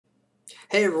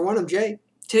Hey everyone, I'm Jay.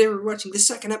 Today we're watching the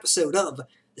second episode of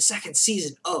the second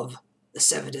season of The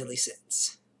Seven Deadly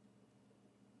Sins.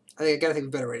 I gotta think of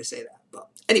a better way to say that. But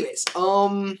anyways,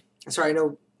 sorry,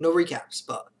 no recaps,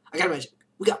 but I gotta mention,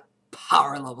 we got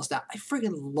power levels now. I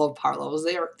freaking love power levels.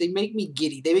 They make me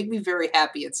giddy. They make me very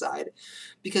happy inside.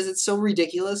 Because it's so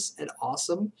ridiculous and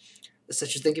that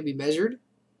such a thing can be measured.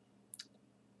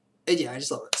 And yeah, I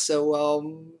just love it.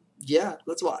 So yeah,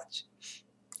 let's watch.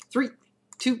 3,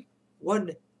 2,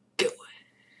 1, go.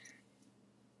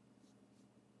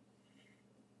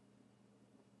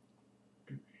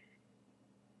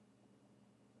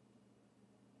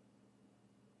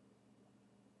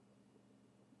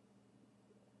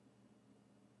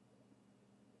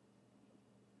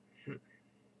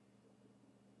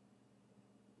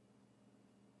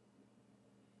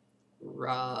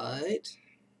 Right.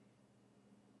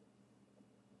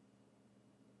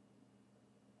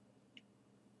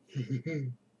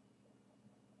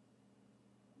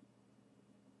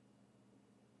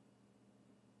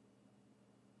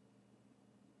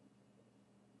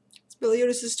 It's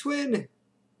Meliodas' twin.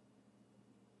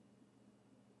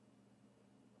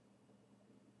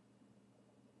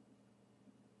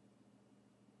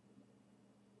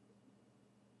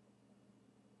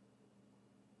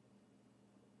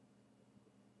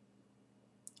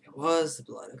 It was the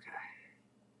blood, okay.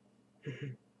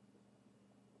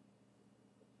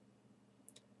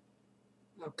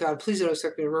 Oh god, please don't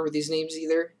expect me to remember these names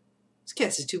either. This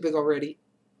cast is too big already.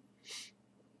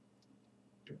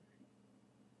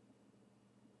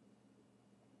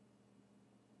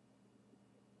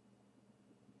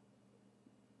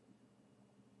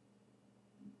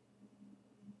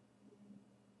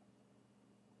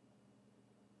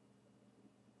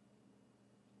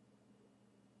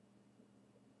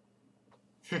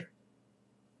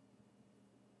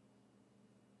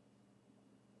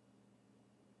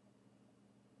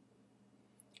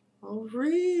 Oh,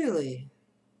 really?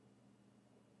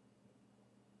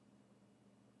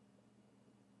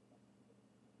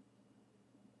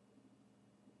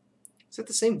 Is that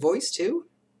the same voice, too?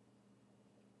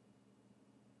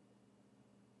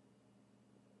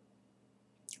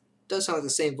 Does sound like the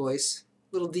same voice.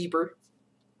 A little deeper.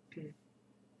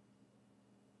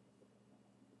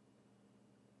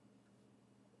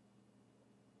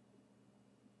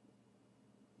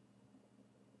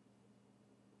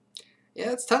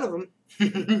 Yeah, it's a ton of them.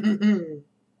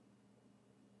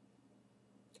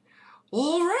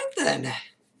 Alright then.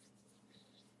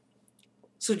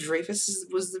 So Dreyfus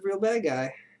was the real bad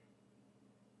guy.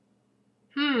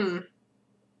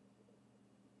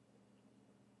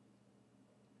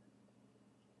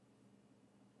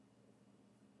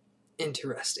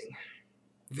 Interesting.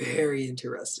 Very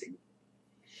interesting.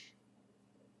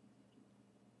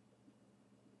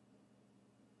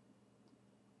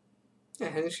 Yeah,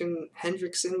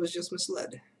 Hendrickson was just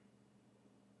misled.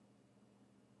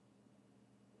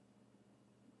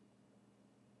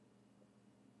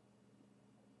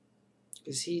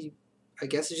 Is he, I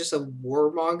guess, is just a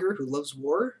warmonger who loves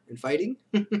war and fighting?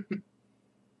 And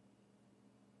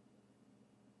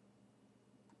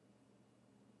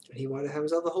he wanted to have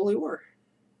himself a holy war.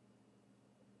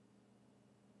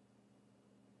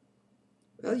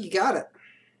 Well, you got it.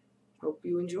 Hope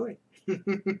you enjoy.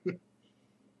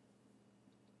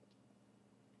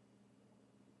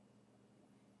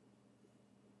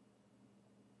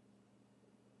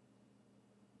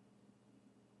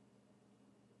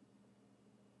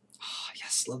 Oh,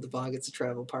 yes, love the Bond gets a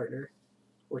travel partner.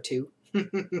 Or two.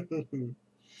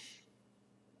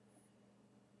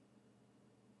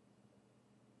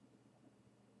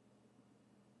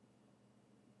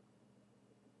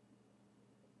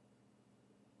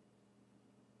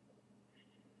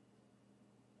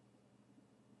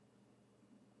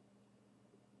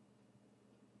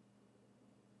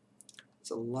 It's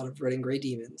a lot of red and gray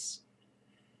demons.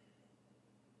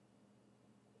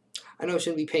 I know I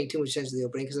shouldn't be paying too much attention to the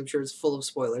opening because I'm sure it's full of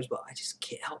spoilers, but I just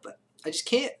can't help it. I just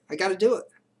can't. I gotta do it.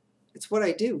 It's what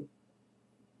I do.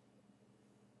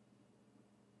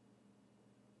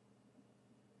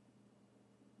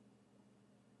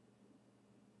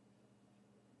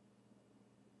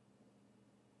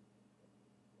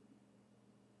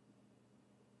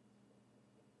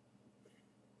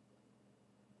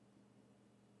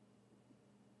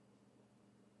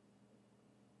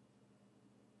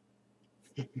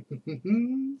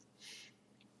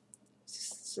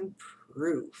 Some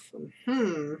proof.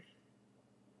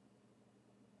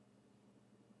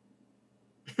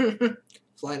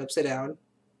 Flying upside down.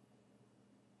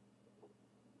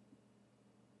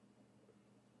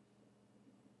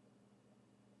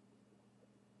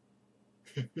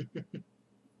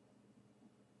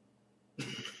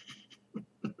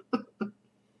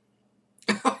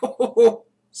 Oh,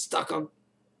 stuck him.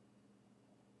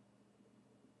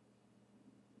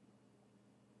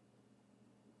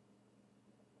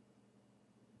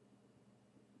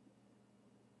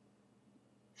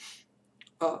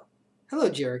 Oh, hello,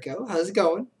 Jericho. How's it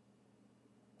going?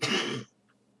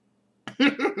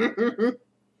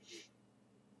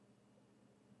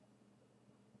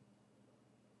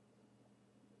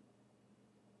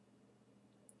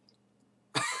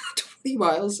 20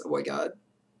 miles? Oh my god.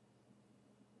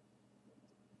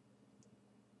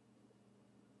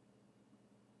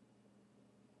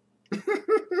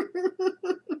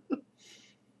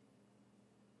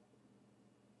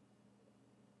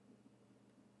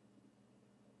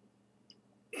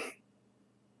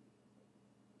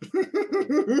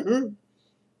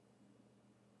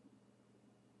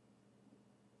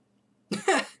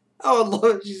 Oh, I love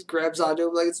it. She just grabs onto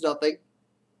him like it's nothing.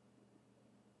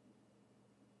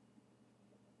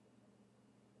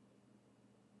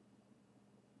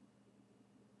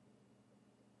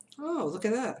 Oh, look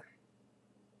at that.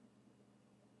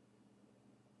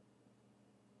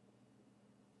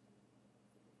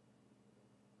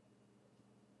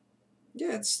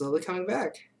 Yeah, it's slowly coming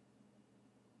back.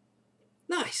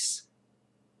 Nice.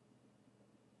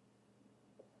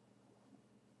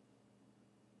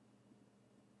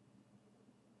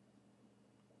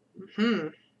 Hmm.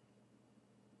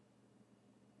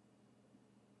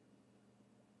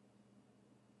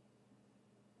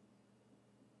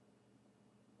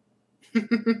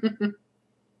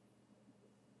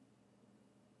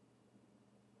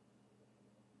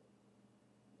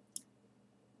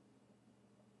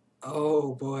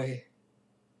 Oh boy.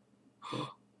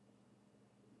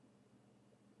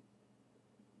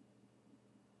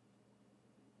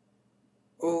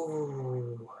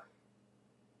 Oh.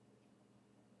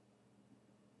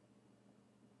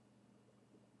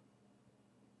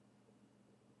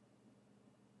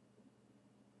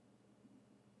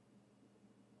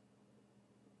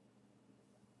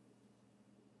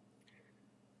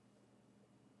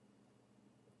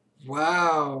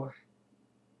 Wow.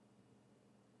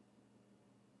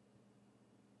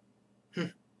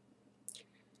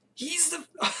 He's the...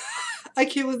 I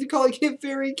can't believe they're calling him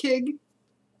Fairy King.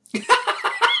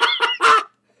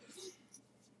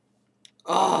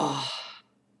 Oh.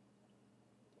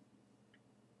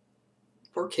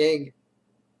 Poor King.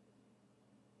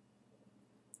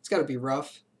 It's gotta be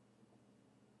rough.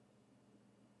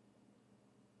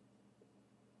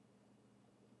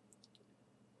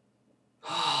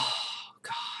 Oh,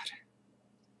 God.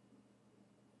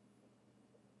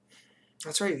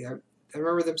 That's right. I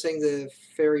remember them saying the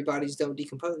fairy bodies don't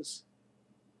decompose.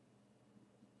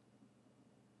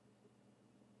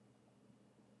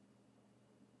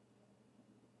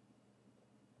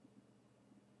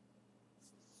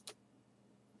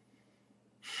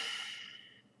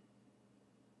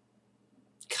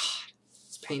 God,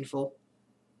 it's painful.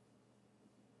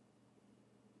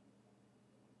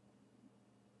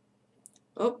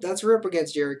 Oh, that's her up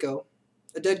against Jericho.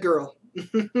 A dead girl.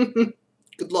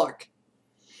 Good luck.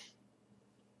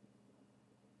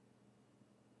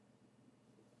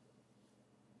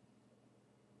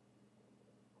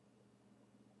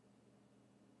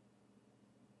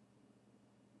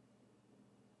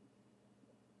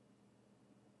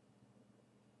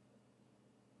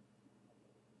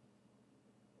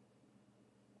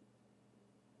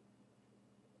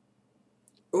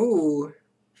 Ooh.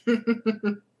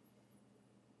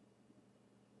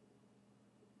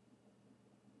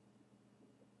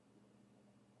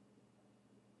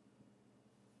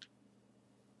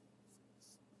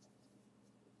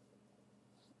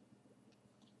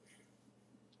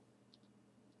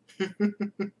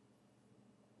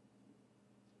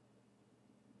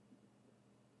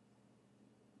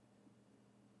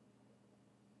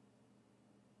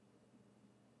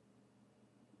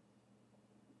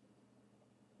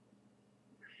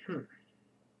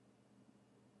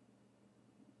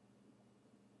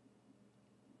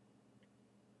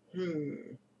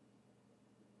 Hmm.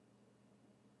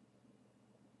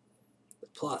 The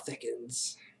plot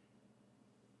thickens.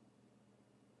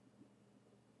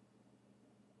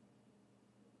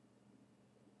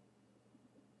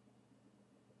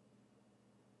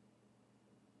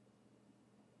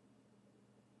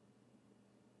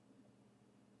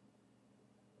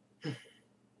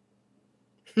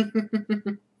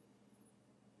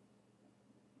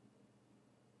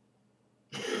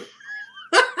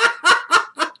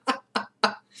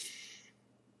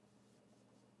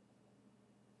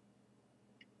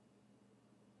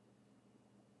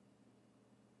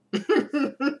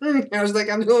 I was like,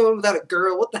 I'm going without a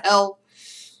girl. What the hell?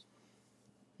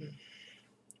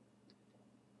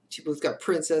 She both got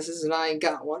princesses and I ain't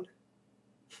got one.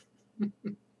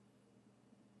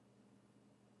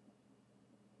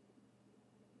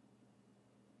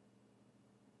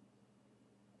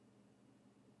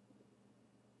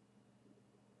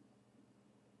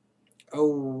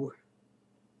 Oh.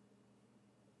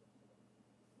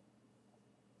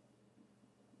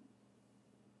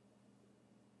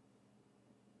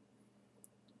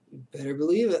 You better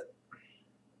believe it.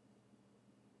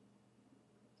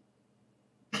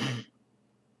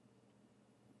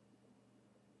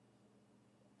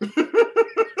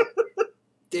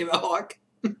 Damn it, Hawk.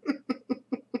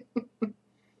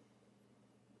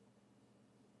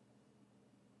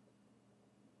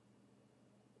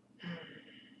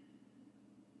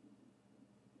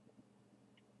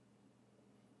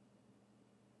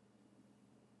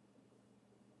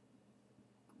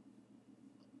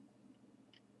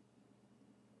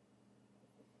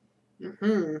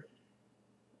 Mm-hmm.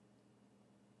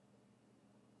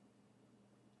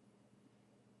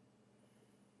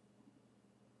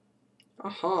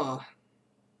 Uh-huh.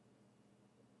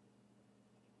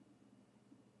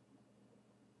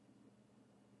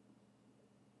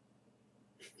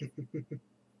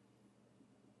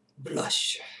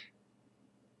 Blush.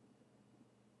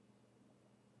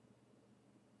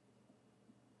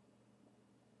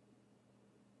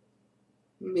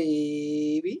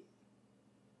 Maybe.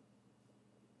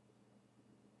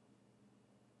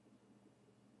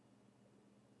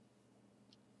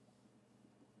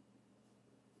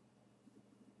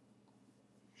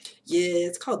 Yeah,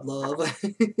 it's called love.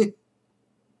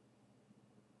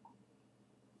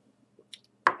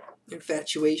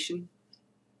 Infatuation.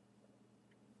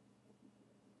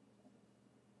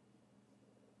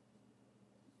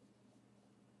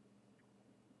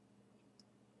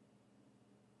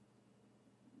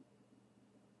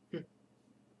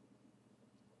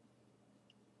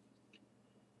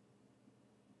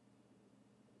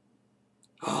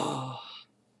 Oh.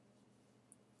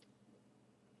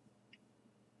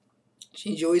 She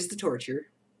enjoys the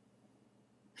torture.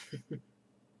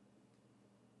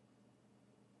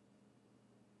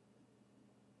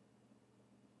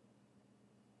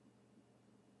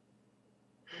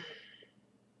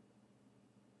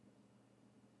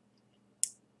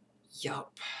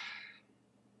 Yup.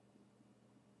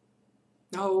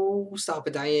 No, stop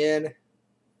it, Diane.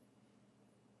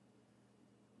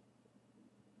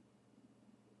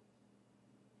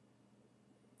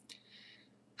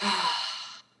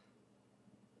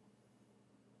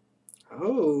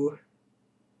 Oh.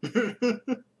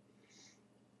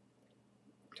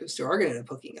 Those two are going to end up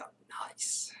hooking up.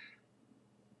 Nice.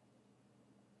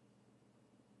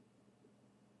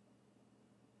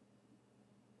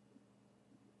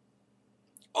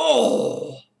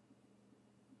 Oh!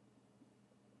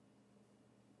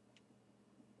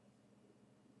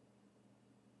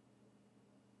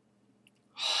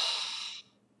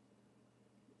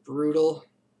 Brutal.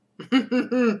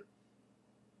 Good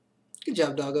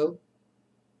job, doggo.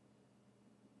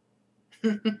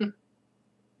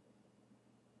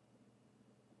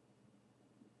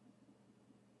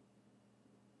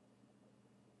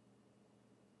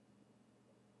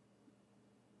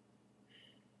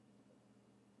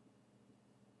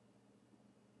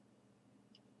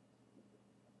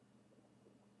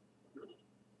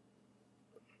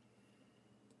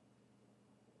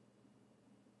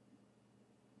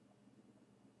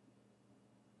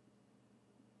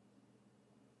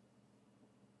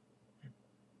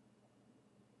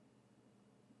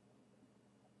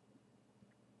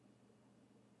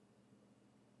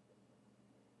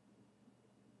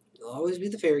 You'll always be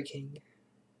the fairy king.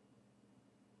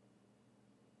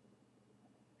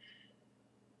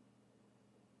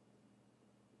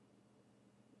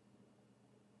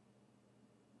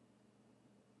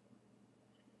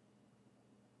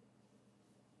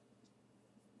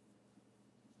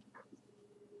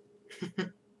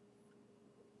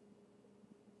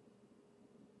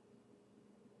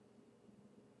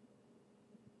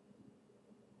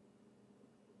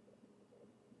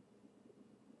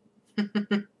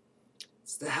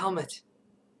 It's the helmet.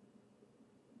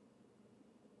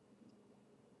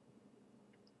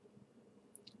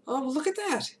 Oh, look at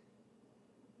that.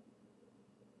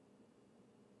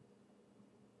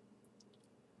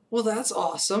 Well, that's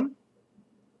awesome.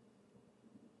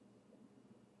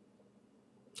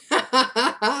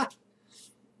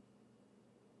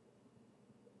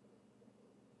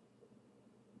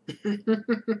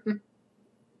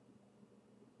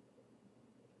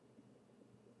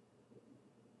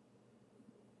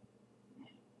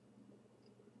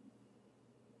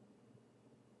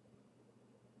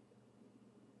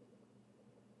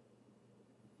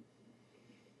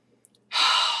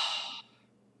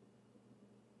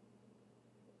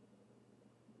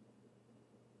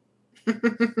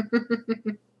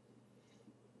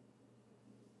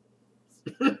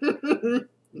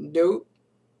 Nope.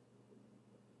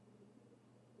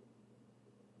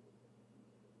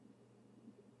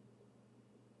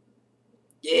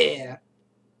 Yeah.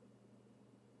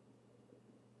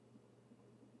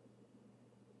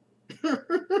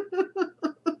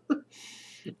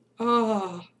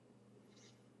 Oh.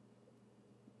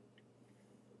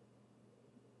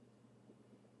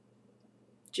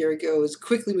 Jericho is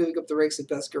quickly moving up the ranks of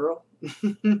best girl.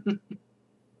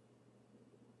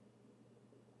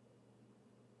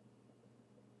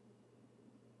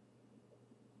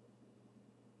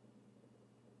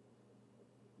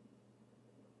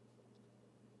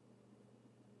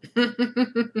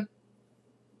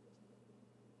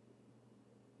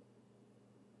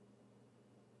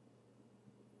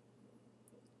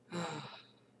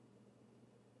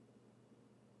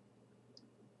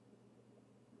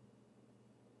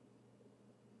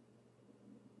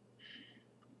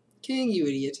 King, you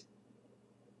idiot.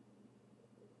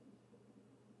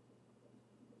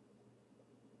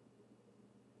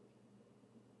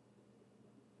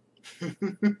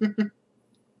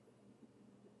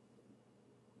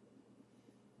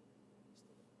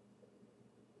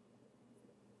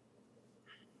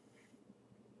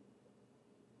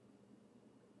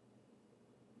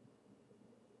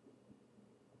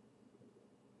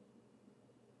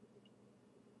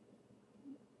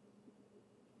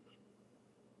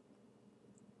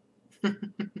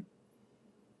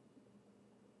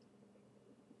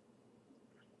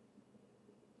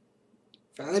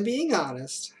 Finally being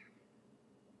honest.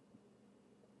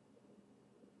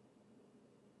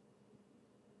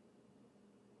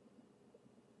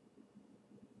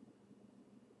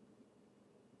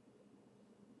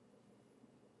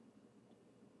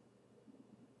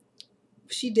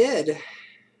 She did.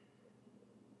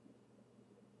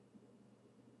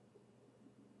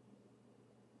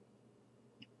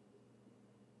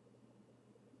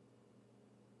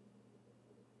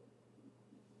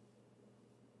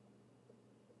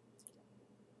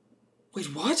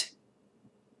 Wait, what?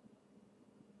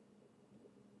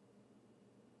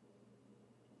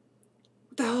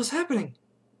 What the hell is happening?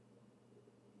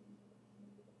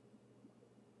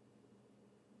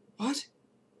 What?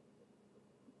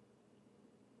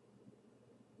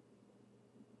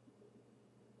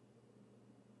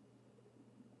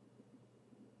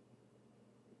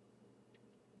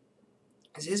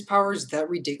 Is his powers that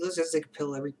ridiculous as they could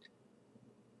kill every...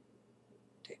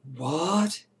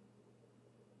 What?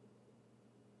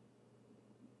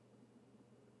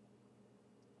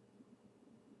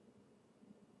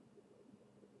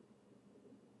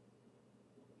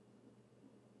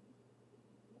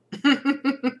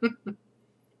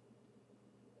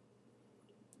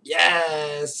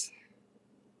 Yes!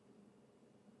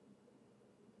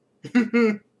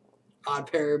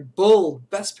 Odd pair. Bull.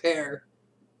 Best pair.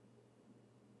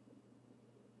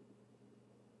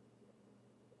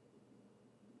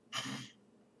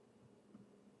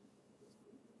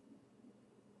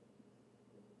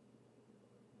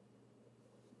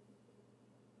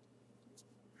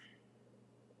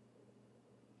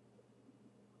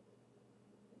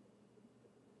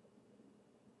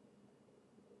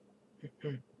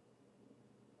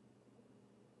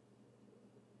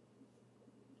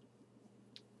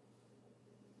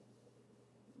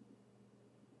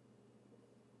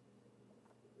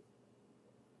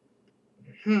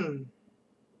 Hmm.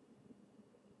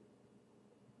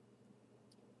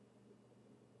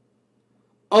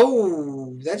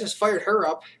 Oh, that just fired her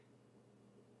up.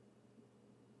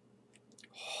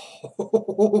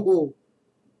 Oh.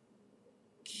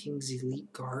 King's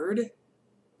Elite Guard?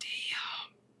 Damn.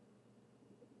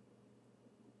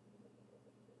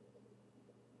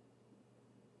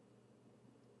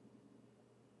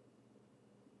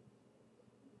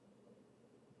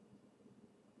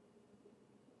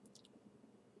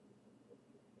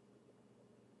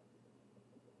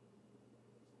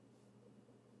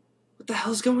 What the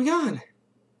hell's going on?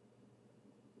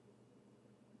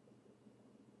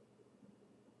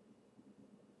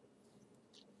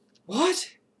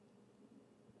 What?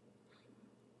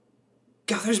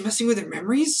 Gowther's messing with their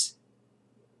memories?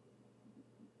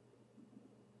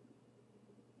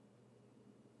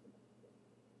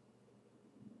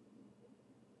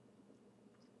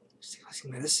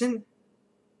 Stabilizing medicine?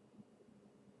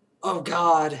 Oh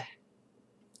god.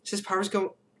 Does his powers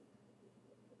go...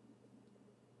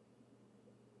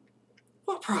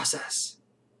 What process?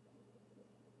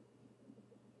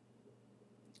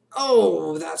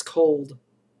 Oh, that's cold.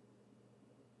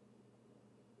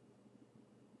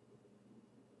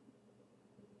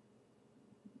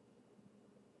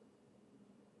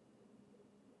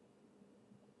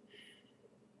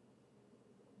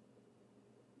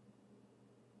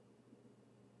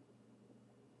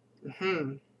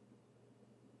 Mm-hmm.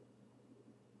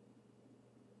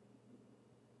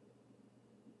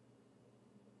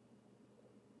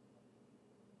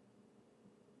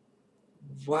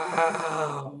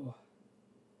 Wow.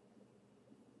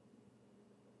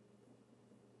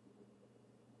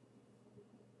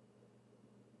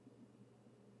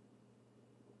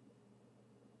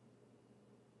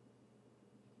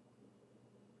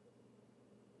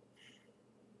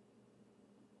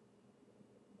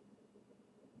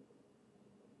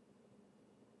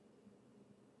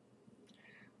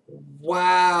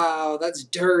 Wow, that's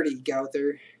dirty,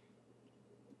 Gowther.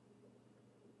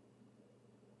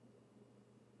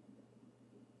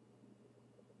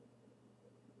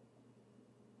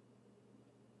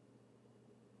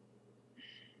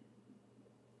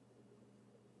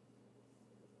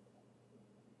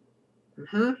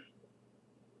 Mm-hmm.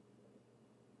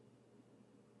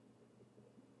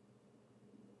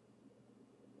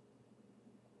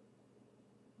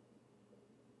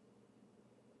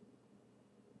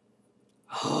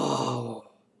 Oh.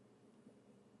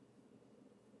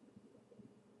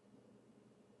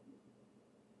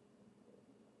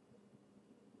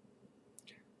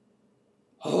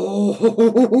 Oh.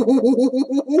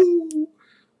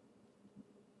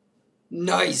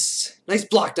 Nice. Nice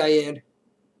block, Diane.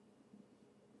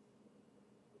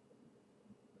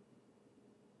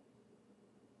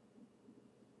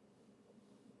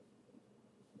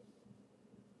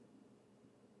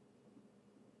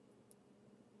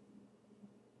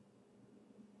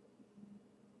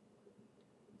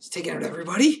 He's taking out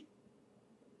everybody.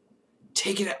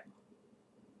 Taking out.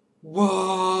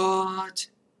 What?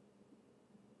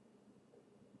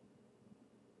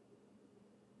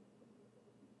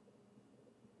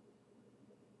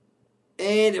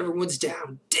 And everyone's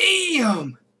down.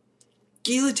 Damn!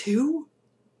 Gila too?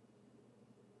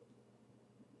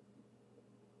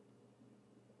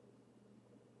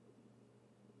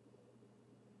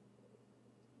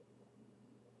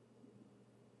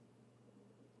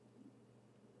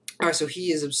 Alright, so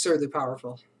he is absurdly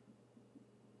powerful.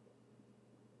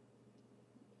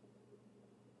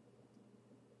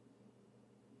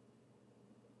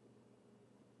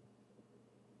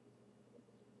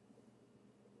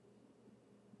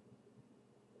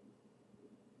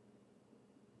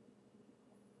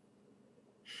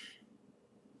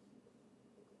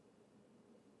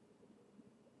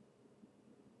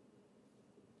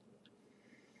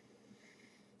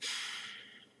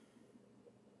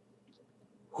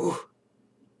 Whew.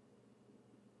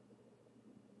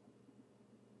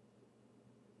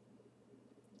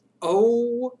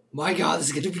 Oh my god, this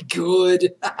is gonna be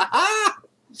good.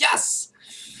 Yes!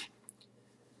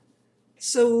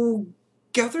 So,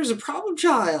 Gowther's a problem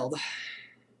child.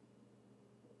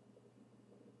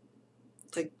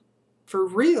 Like, for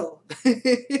real.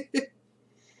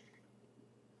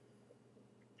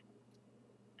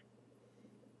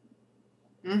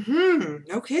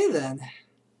 Mm-hmm. Okay, then.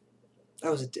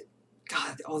 That was a...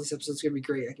 God, all these episodes are gonna be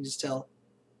great, I can just tell.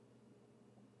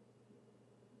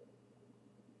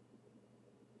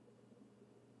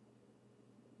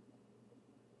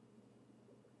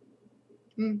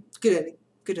 Good ending.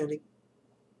 Good ending.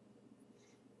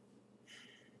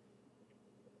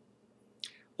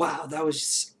 Wow, that was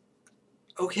just...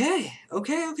 Okay.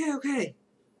 Okay.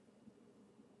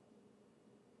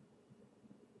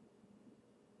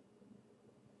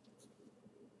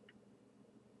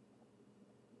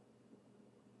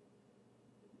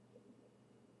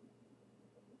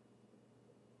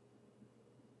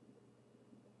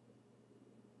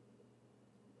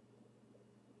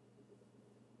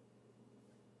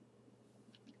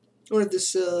 I wonder if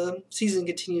this season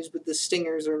continues with the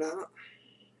stingers or not.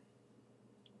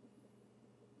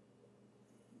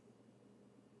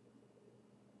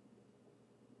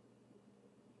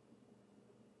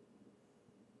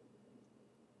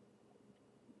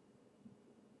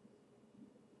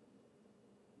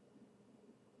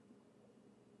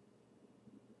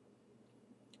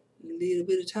 A little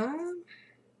bit of time.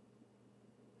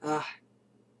 Ah.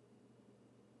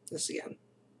 This again.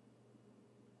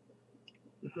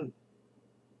 Mm-hmm.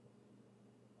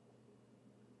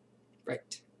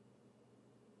 Right.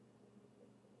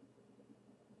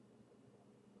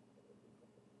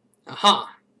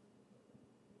 Aha.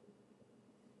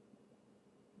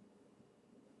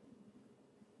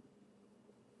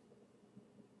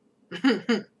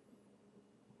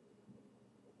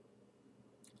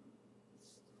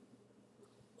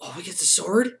 Oh, he gets a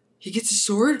sword? He gets a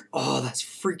sword? Oh, that's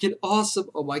freaking awesome.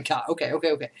 Oh my god. Okay.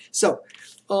 So,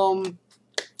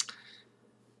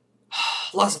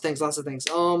 lots of things.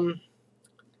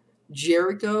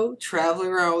 Jericho traveling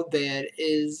around with Van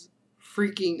is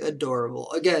freaking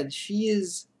adorable. Again, she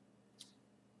is...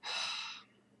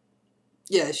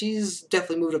 Yeah, she's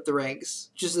definitely moved up the ranks.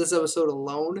 Just this episode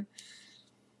alone.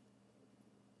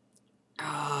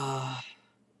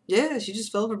 Yeah, she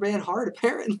just fell for being hard,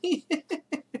 apparently.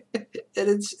 And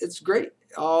it's great.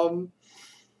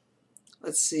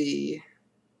 Let's see.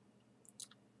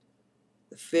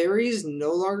 The fairies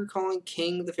no longer calling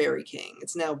King the Fairy King.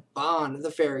 It's now Bon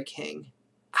the Fairy King.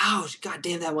 Ouch,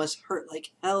 goddamn, that must hurt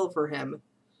like hell for him.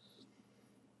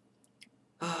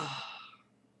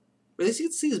 But at least you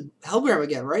get to see his hologram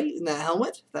again, right? In that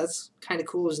helmet? That's kind of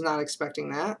cool. I was not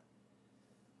expecting that.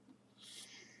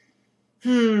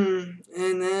 And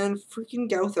then freaking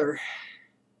Gowther.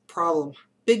 Problem.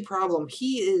 Big problem.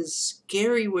 He is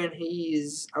scary when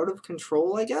he's out of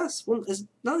control, I guess. Well, it's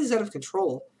not that he's out of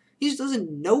control. He just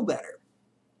doesn't know better.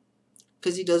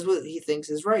 Because he does what he thinks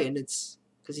is right. And it's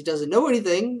because he doesn't know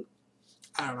anything.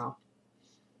 I don't know.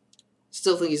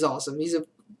 Still think he's awesome. He's a...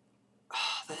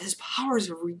 his powers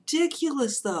are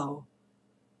ridiculous, though.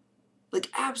 Like,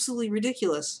 absolutely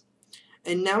ridiculous.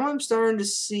 And now I'm starting to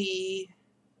see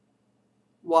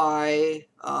why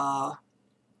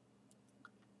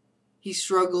he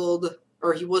struggled,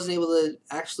 or he wasn't able to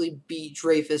actually beat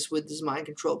Dreyfus with his mind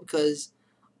control, because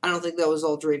I don't think that was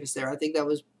all Dreyfus there. I think that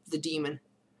was the demon.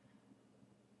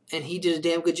 And he did a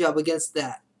damn good job against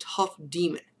that tough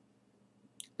demon.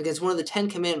 Against one of the 10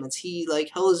 Commandments. He, like,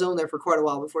 held his own there for quite a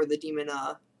while before the demon,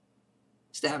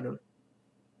 stabbed him.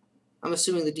 I'm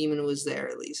assuming the demon was there,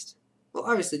 at least. Well,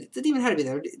 obviously, the demon had to be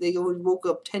there. They woke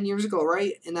up 10 years ago,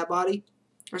 right? In that body?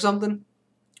 Or something?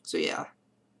 So, yeah.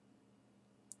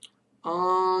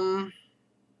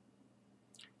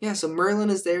 Yeah, so Merlin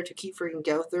is there to keep freaking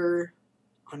Gowther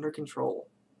under control.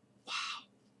 Wow.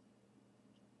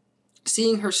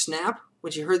 Seeing her snap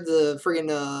when she heard the friggin'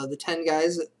 the 10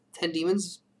 guys, 10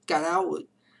 demons got out,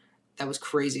 that was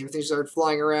crazy. Everything started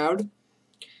flying around.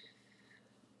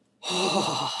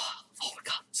 Oh my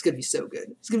god, it's gonna be so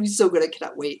good. It's gonna be so good, I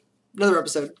cannot wait. Another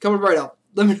episode coming right up.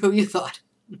 Let me know what you thought.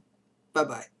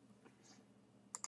 Bye-bye.